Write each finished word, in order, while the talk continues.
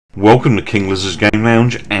Welcome to King Lizard's Game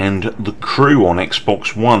Lounge and The Crew on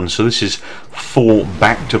Xbox One. So this is 4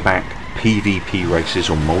 back-to-back PvP races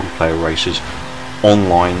or multiplayer races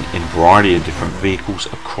online in a variety of different vehicles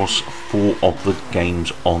across 4 of the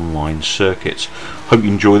game's online circuits. Hope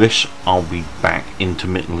you enjoy this. I'll be back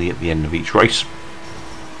intermittently at the end of each race.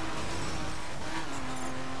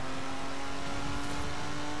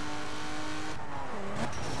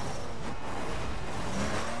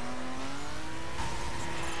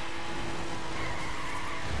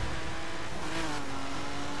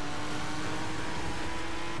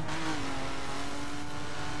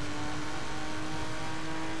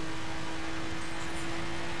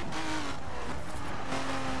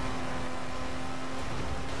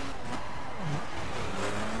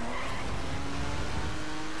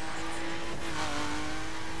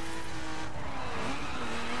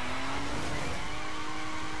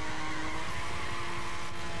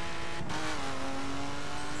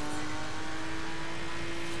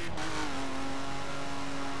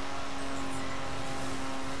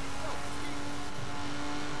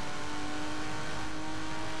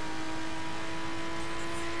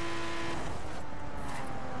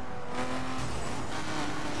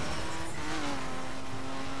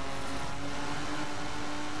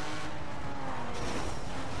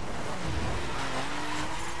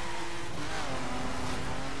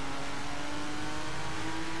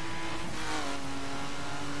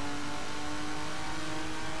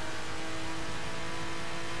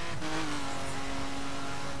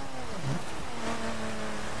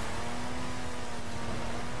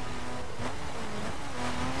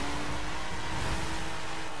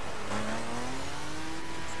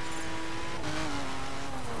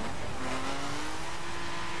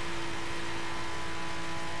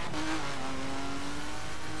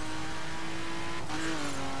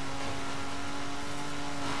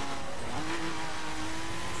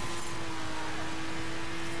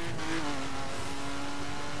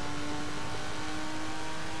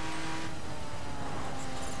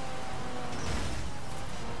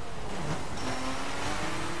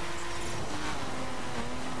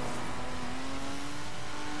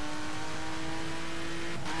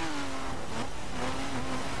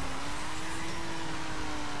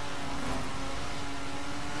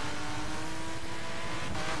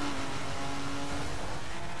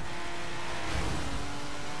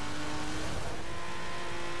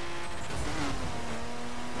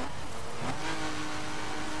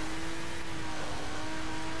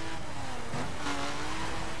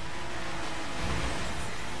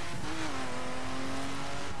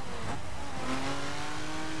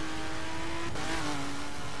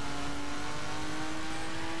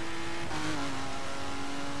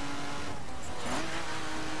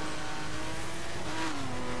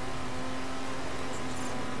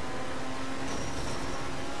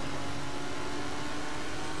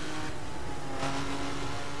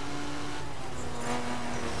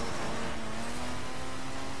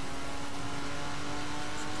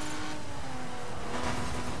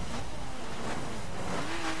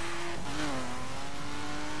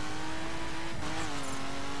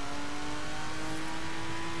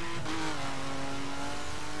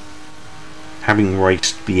 Having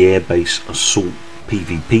raced the Airbase Assault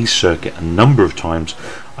PvP circuit a number of times,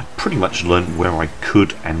 I pretty much learned where I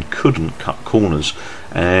could and couldn't cut corners,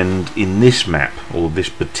 and in this map, or this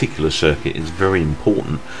particular circuit, it's very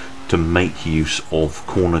important to make use of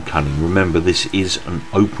corner cutting. Remember, this is an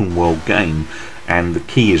open world game and the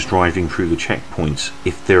key is driving through the checkpoints.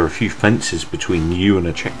 If there are a few fences between you and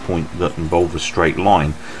a checkpoint that involve a straight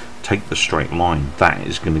line, take the straight line. That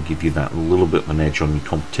is going to give you that little bit of an edge on your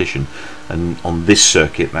competition, and on this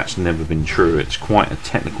circuit that's never been true. It's quite a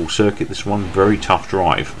technical circuit, this one, very tough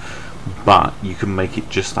drive, but you can make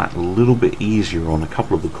it just that little bit easier on a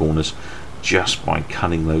couple of the corners just by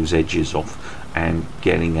cutting those edges off and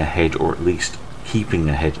getting ahead, or at least keeping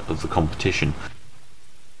ahead of the competition.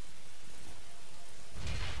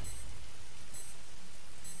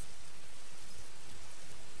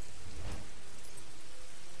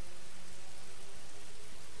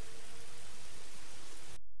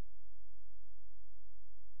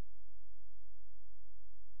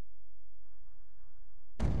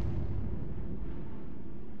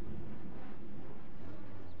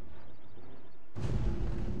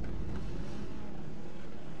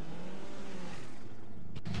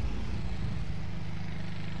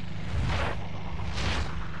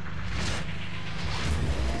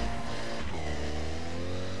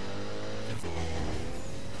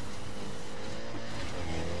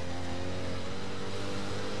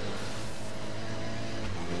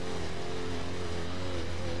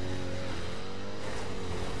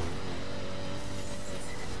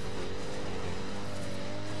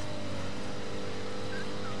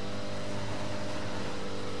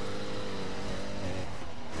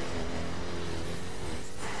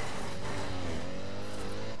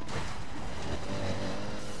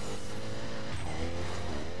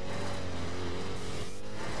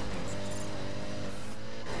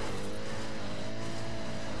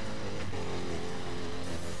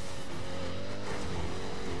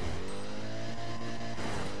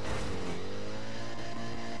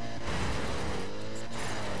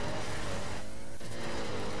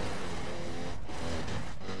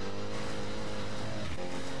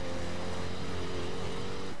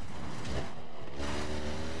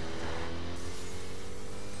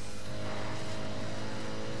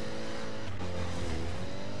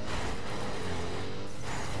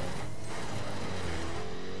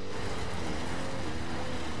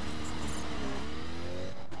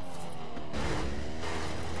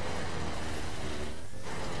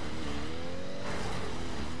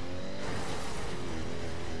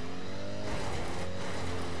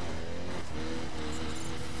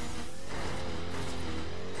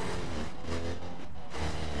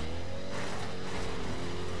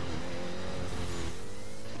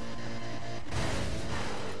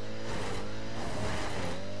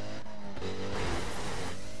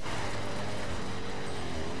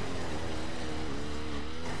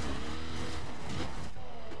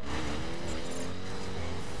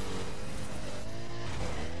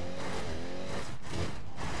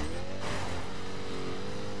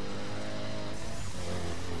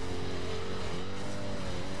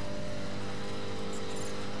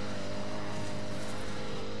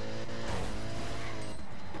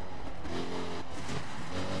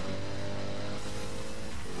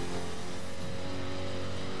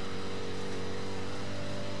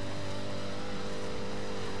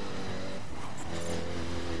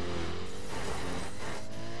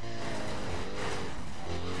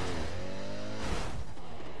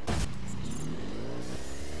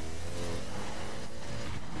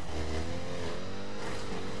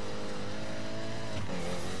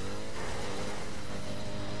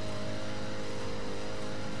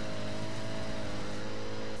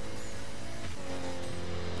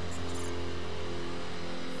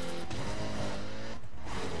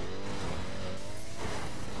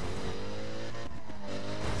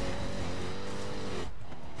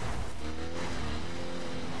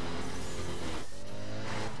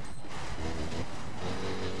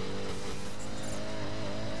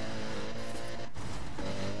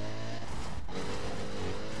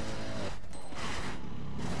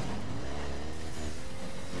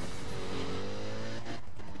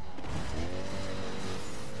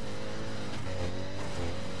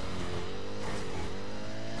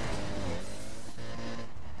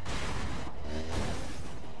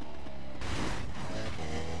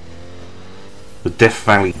 The Death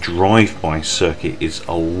Valley drive-by circuit is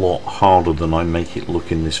a lot harder than I make it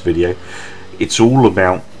look in this video. It's all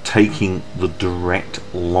about taking the direct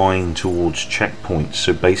line towards checkpoints,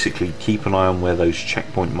 so basically keep an eye on where those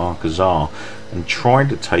checkpoint markers are and try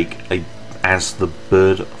to take a as the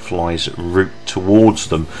bird flies route towards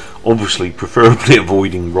them, obviously preferably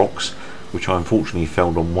avoiding rocks, which I unfortunately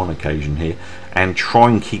failed on one occasion here, and try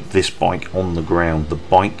and keep this bike on the ground. The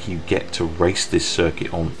bike you get to race this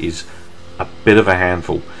circuit on is a bit of a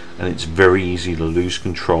handful, and it's very easy to lose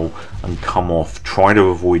control and come off. Try to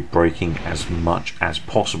avoid braking as much as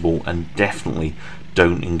possible, and definitely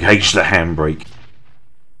don't engage the handbrake.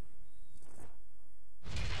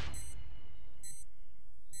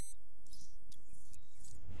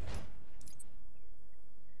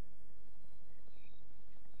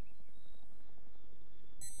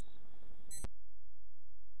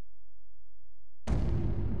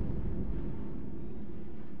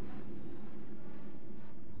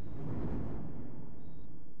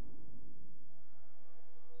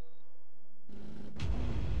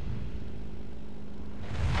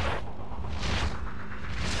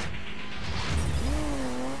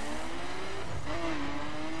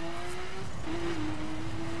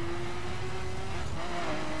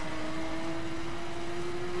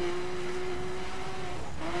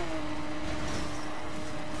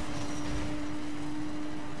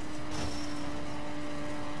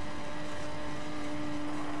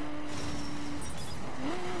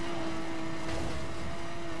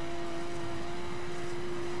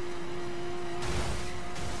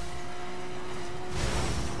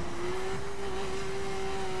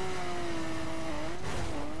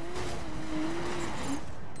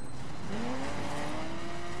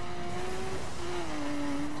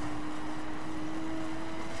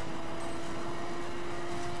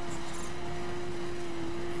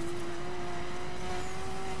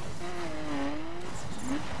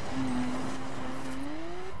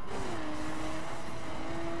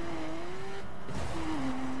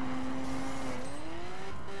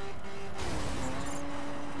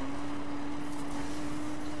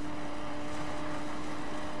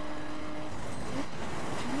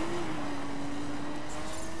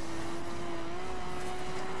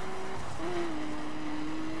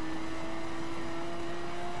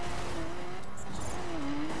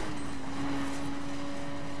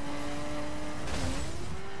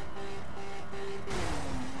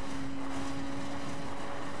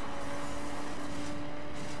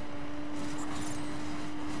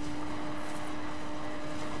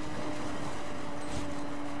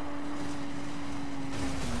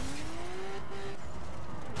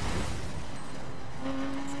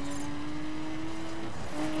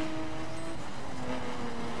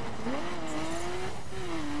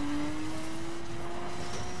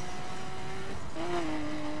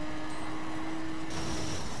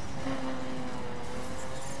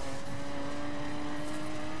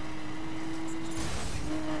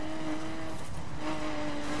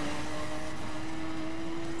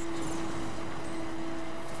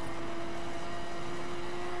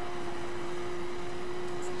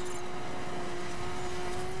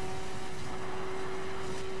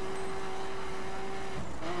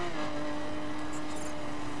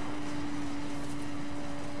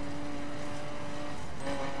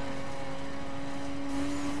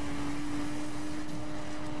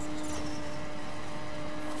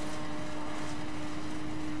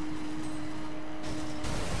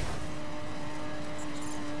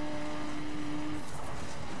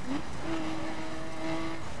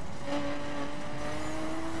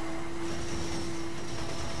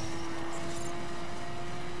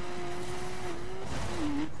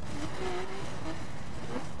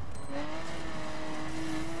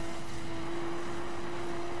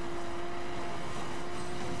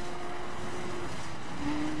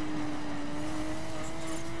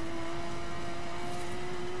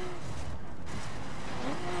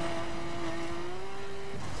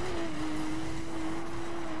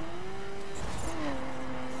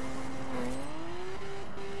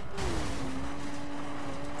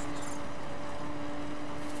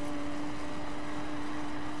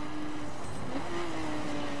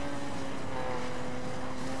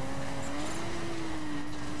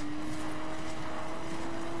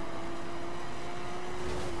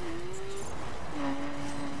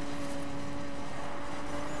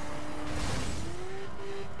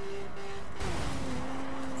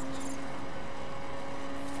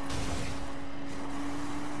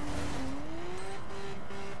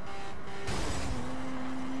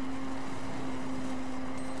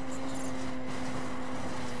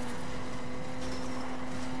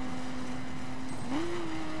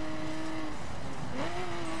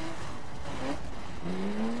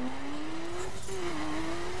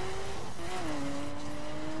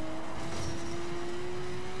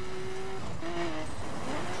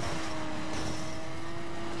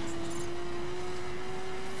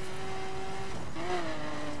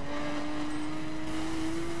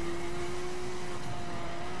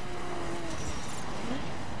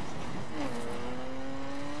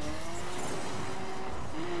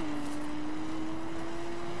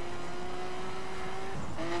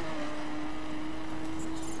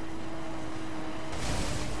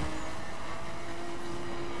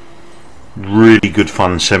 Really good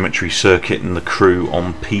fun cemetery circuit and the crew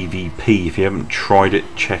on PvP. If you haven't tried it,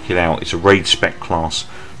 check it out. It's a raid spec class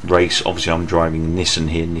race. Obviously I'm driving Nissan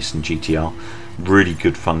here, Nissan GTR. Really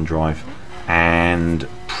good fun drive and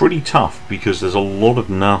pretty tough because there's a lot of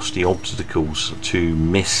nasty obstacles to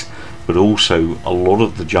miss, but also a lot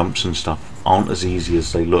of the jumps and stuff aren't as easy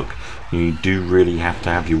as they look. You do really have to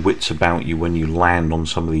have your wits about you when you land on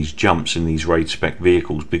some of these jumps in these raid spec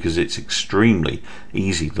vehicles, because it's extremely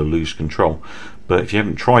easy to lose control. But if you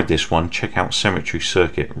haven't tried this one, check out Cemetery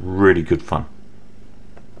Circuit. Really good fun.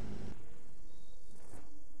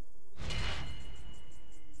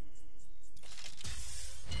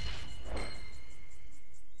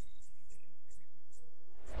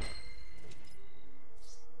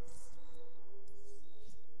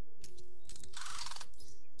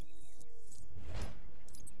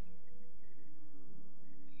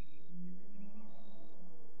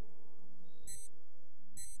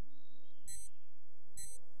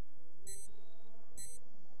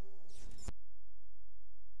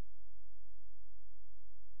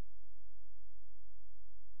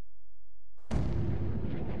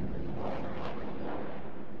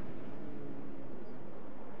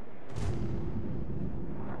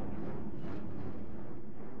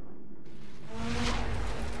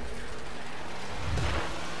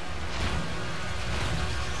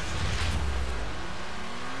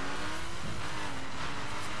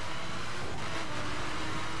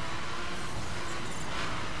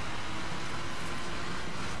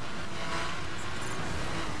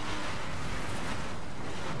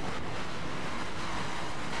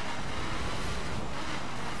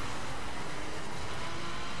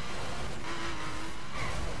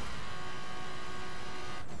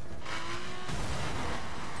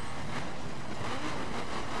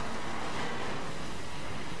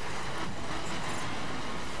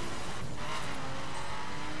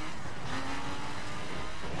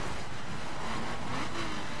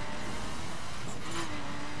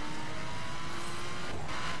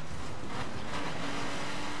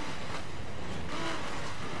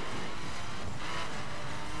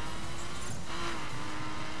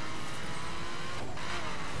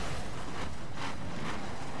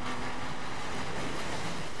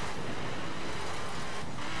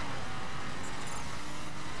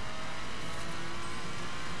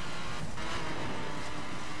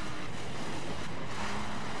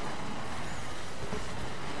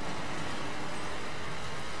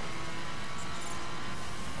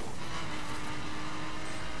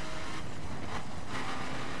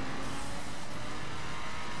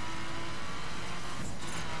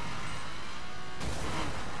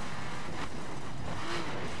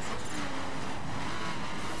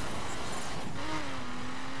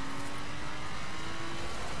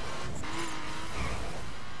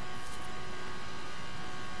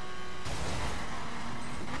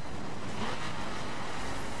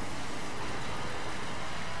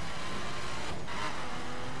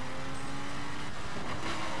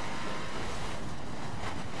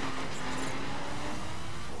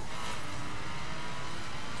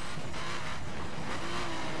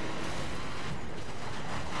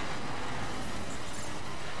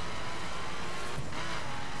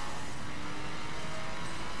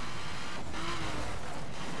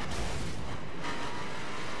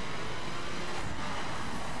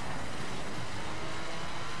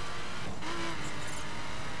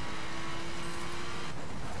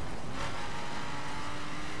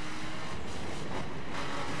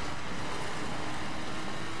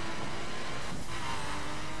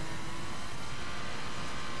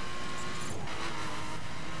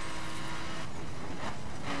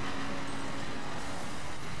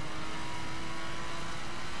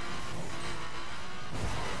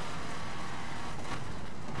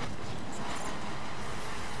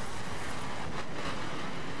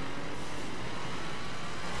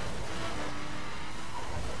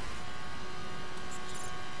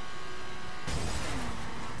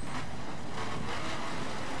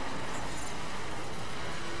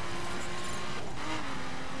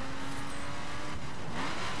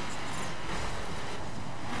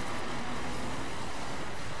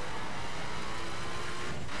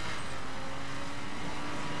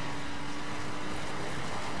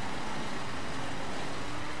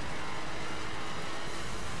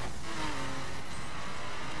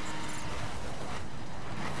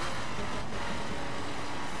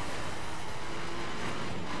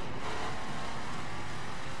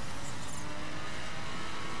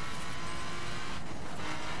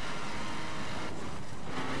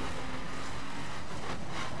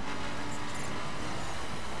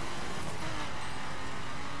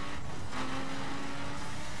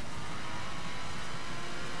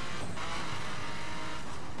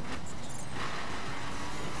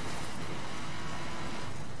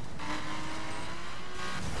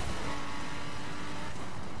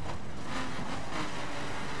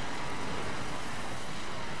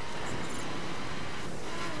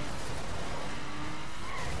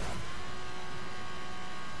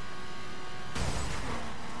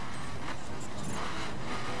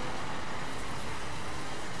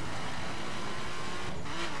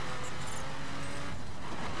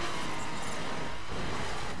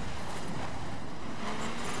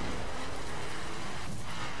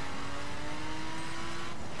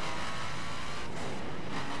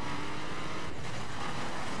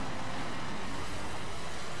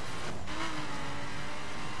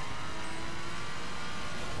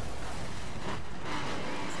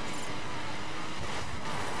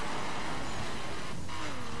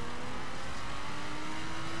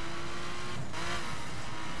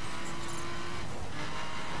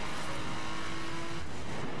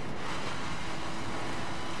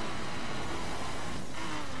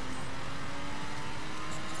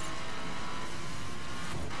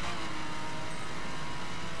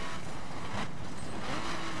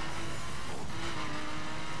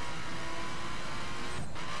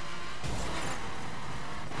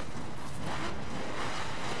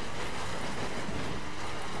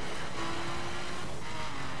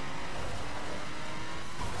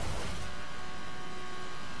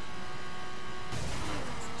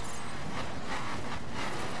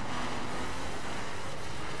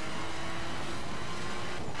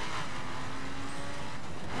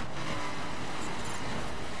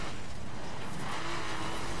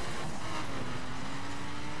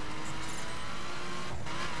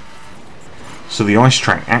 So the ice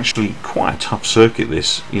track, actually quite a tough circuit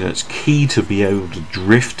this. You know, it's key to be able to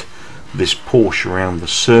drift this Porsche around the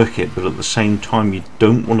circuit, but at the same time you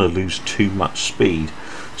don't want to lose too much speed.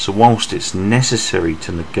 So whilst it's necessary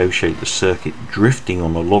to negotiate the circuit drifting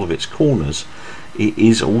on a lot of its corners, it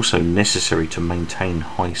is also necessary to maintain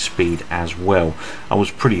high speed as well. I was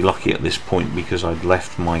pretty lucky at this point because I'd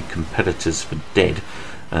left my competitors for dead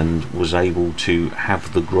and was able to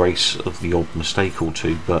have the grace of the odd mistake or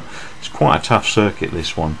two. But it's quite a tough circuit,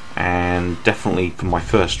 this one, and definitely for my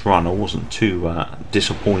first run I wasn't too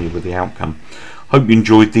disappointed with the outcome. Hope you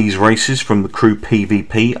enjoyed these races from the Crew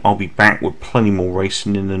PvP. I'll be back with plenty more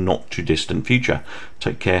racing in the not too distant future.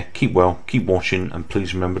 Take care, keep well, keep watching, and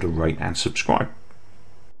please remember to rate and subscribe.